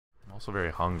Also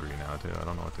very hungry now too. I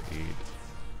don't know what to eat.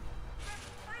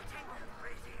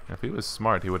 If he was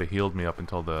smart, he would have healed me up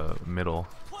until the middle.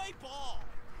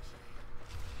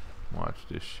 Watch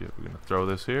this shit. We're gonna throw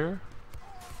this here.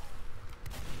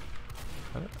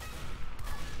 Got it.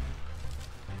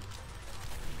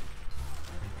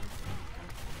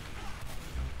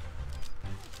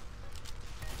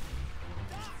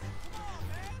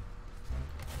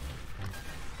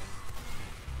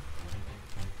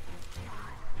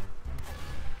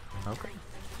 Okay.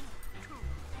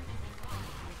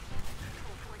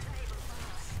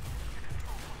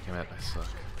 Damn it, I suck.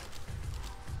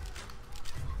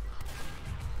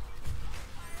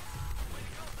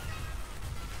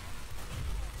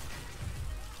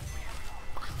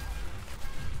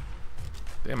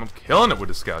 Damn, I'm killing it with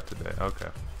the scout today. Okay.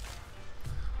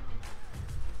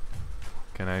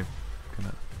 Can I?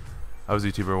 I was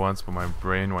a YouTuber once, but my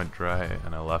brain went dry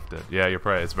and I left it. Yeah, you're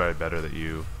probably. It's probably better that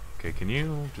you. Okay, can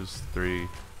you just 3?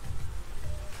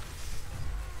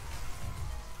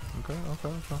 Okay.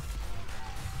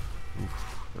 Oof,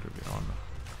 better be on.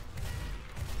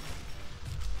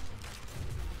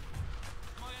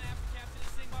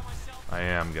 I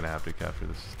am gonna have to capture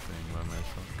this thing by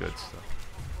myself. Good stuff.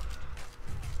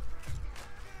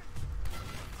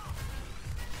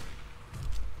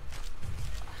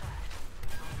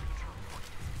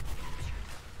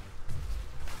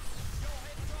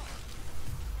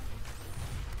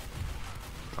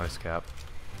 Nice cap.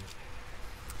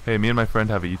 Hey, me and my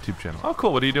friend have a YouTube channel. Oh,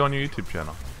 cool. What do you do on your YouTube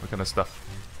channel? What kind of stuff?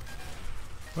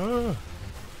 Ah.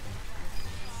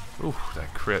 Ooh,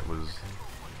 that crit was...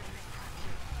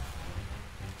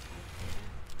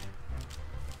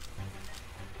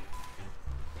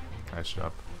 Nice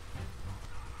job.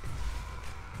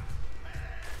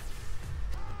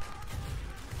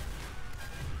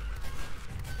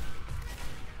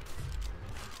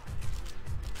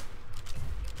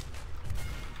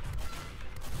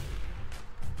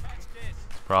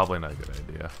 Probably not a good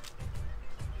idea.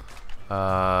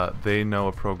 They know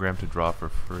a program to draw for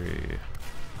free.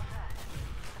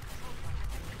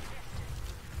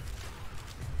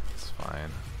 It's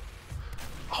fine.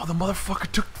 Oh, the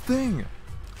motherfucker took the thing!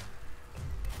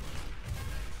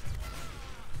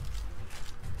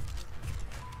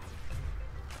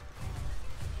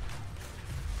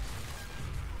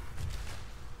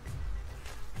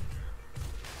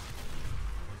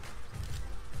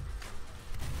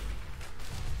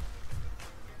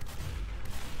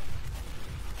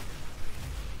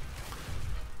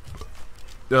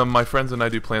 My friends and I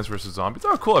do Plants vs. Zombies.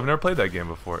 Oh, cool. I've never played that game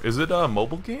before. Is it a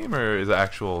mobile game or is it an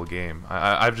actual game?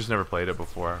 I've just never played it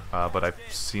before, but I've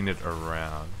seen it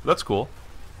around. That's cool.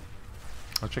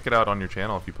 I'll check it out on your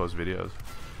channel if you post videos.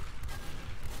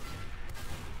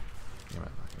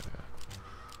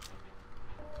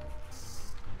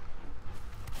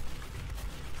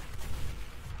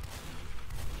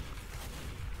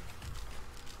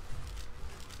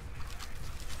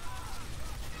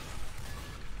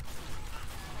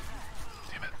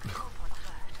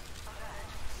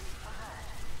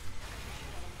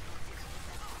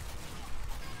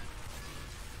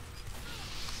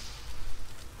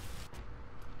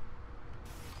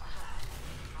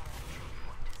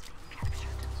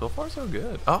 So far, so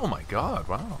good. Oh my god,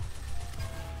 wow.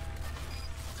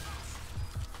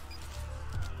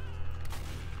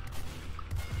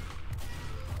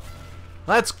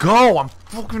 Let's go! I'm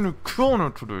fucking killing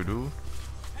it today, dude.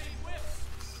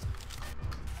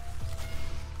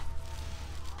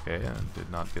 Okay, and did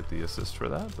not get the assist for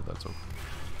that, but that's okay.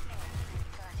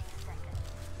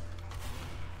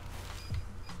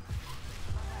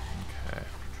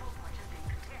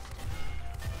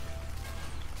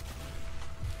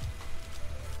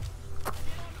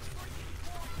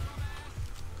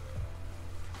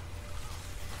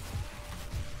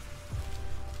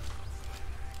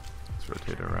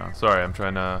 Rotate around. Sorry, I'm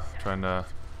trying to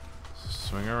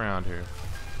swing around here.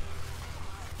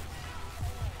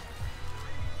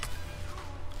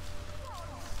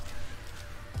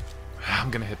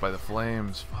 I'm gonna hit by the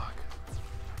flames. Fuck.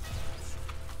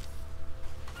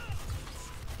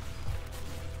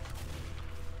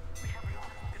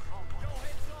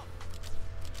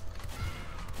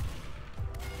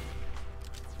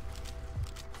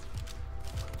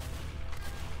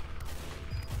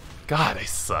 God, I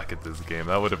suck at this game.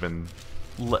 That would have been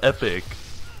epic.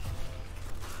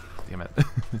 Damn it.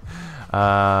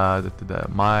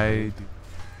 My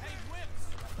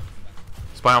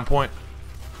spy on point.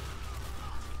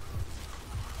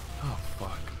 Oh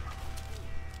fuck.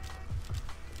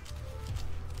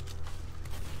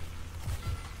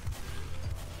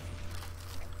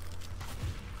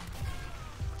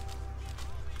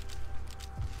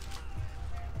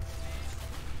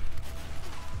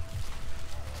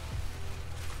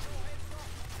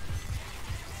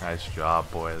 Nice job,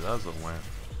 boy. That was a win.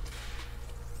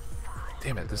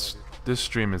 Damn it, this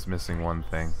stream is missing one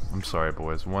thing. I'm sorry,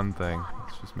 boys. One thing.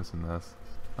 It's just missing this.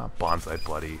 Not Bonsai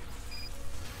Buddy.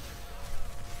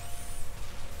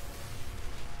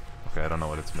 Okay, I don't know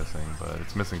what it's missing, but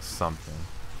it's missing something.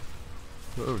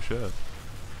 Oh shit.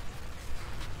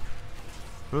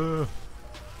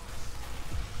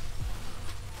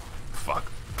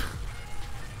 Fuck.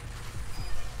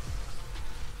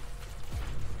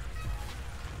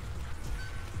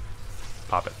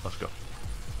 Pop it. Let's go.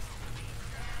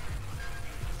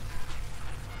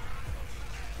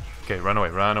 Okay, run away,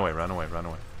 run away, run away, run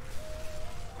away.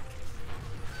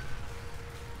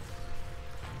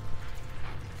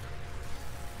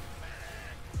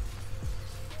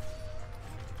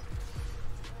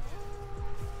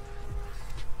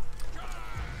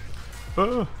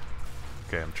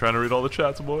 Okay, I'm trying to read all the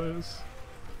chats, boys.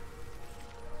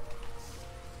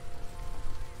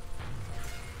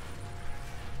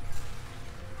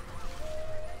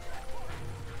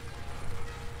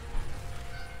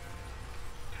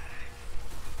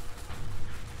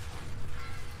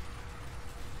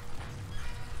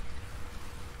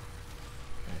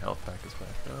 Okay, health pack is back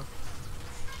up.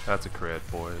 That's a crit,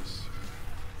 boys.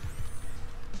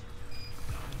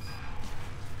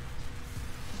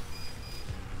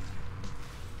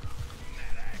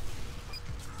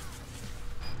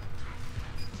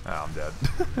 Oh, I'm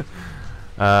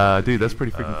dead. Dude, that's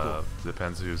pretty freaking cool.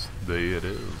 Depends whose day it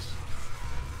is.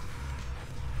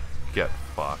 Get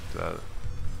fucked.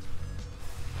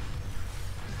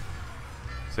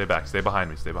 Stay back. Stay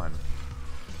behind me. Stay behind me.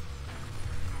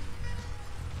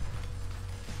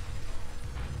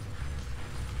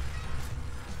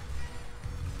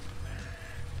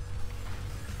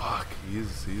 Fuck.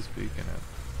 He's peeking it.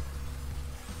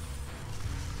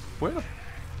 Where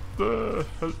the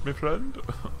help me, friend?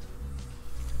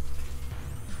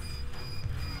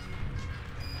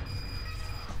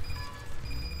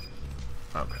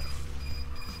 Okay.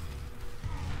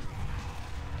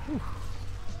 Whew.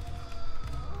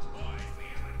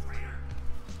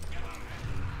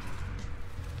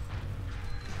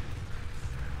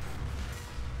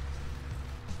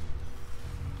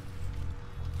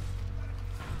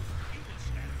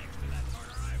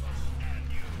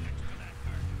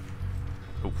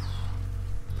 Oof.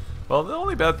 Well, the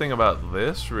only bad thing about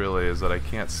this really is that I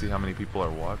can't see how many people are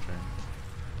watching.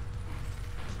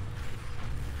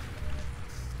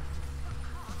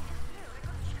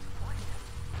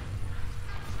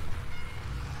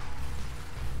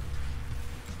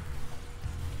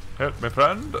 Help me,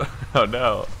 friend. Oh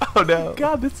no. Oh no.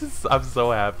 God, this is... I'm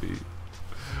so happy.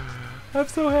 I'm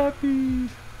so happy.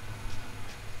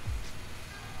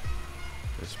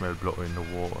 I smell blood in the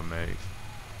water, mate.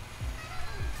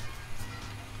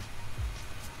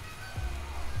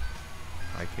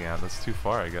 I can't. That's too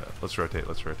far, I guess. Let's rotate.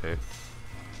 Let's rotate.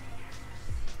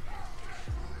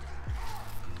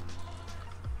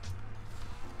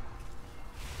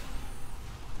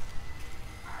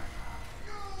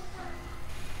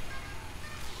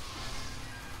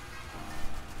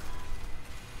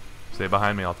 Stay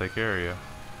behind me, I'll take care of you.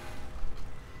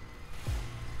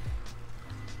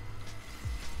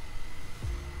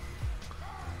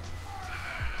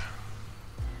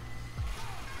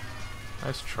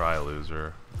 Nice try,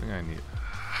 loser. I think I need...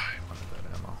 I wanted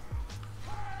that ammo.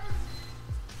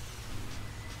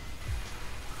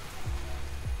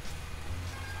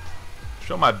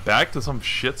 Show my back to some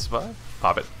shit spot?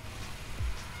 Pop it.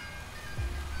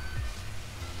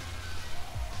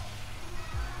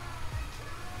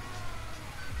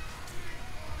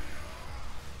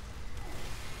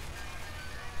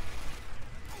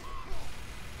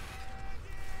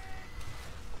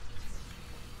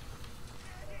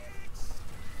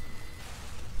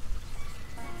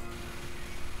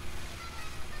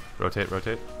 Rotate,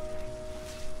 rotate.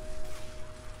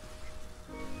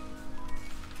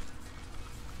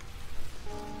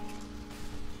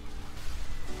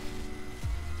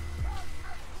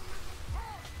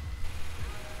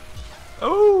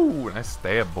 Oh, nice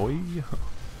stab, boy.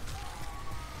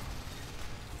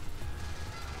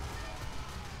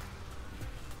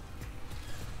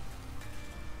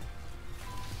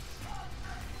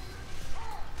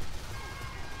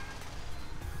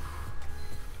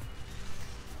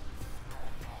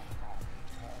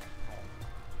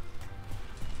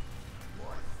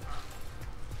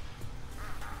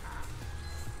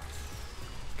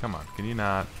 Come on, can you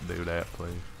not do that,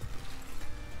 please?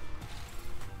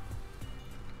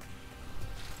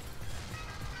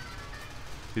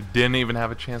 He didn't even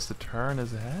have a chance to turn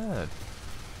his head.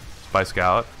 Spy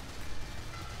Scout.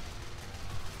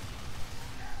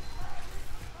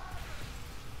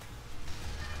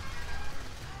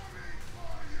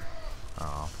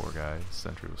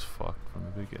 Sentry was fucked from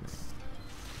the beginning.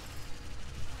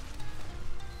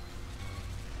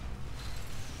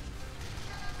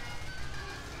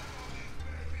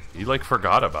 He like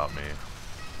forgot about me.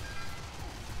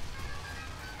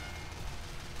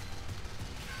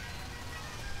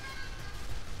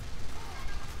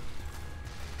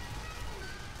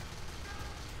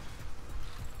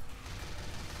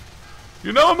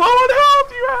 You know I'm low on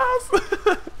health, you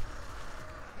ass!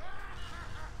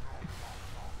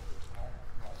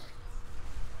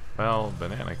 Well,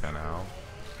 banana can help.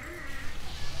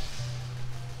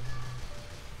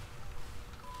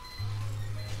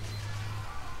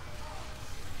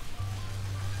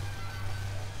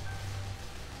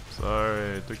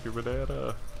 Sorry, I took your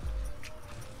banana.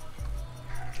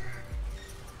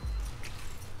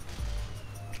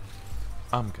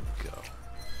 I'm gonna go.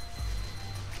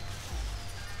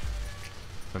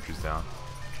 Sentry's down.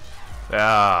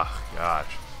 Ah,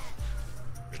 gosh.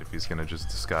 If he's gonna just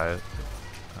disguise it.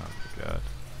 Oh my god.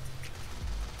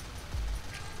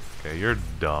 Okay, you're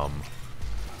dumb.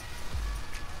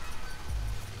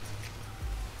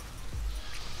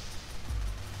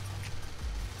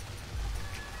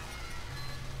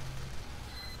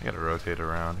 I gotta rotate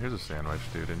around. Here's a sandwich,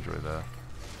 dude. Enjoy that.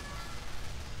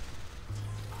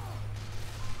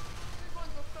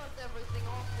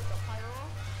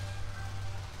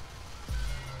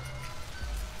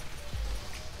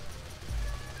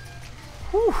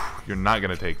 Whew, you're not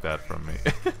gonna take that from me.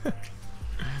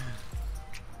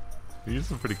 You're just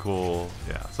a pretty cool.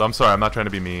 Yeah. So I'm sorry. I'm not trying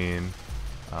to be mean,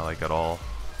 like at all.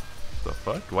 The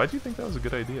fuck? Why do you think that was a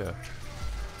good idea?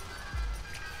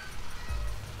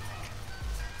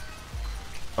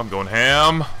 I'm going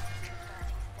ham.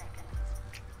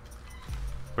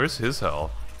 Where's his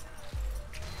health?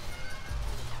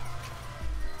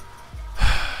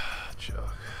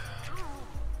 Joke.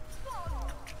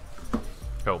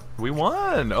 Oh, we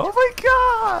won! Oh my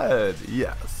god!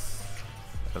 Yes.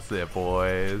 That's it,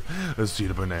 boys. Let's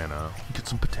eat a banana. Get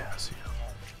some potassium.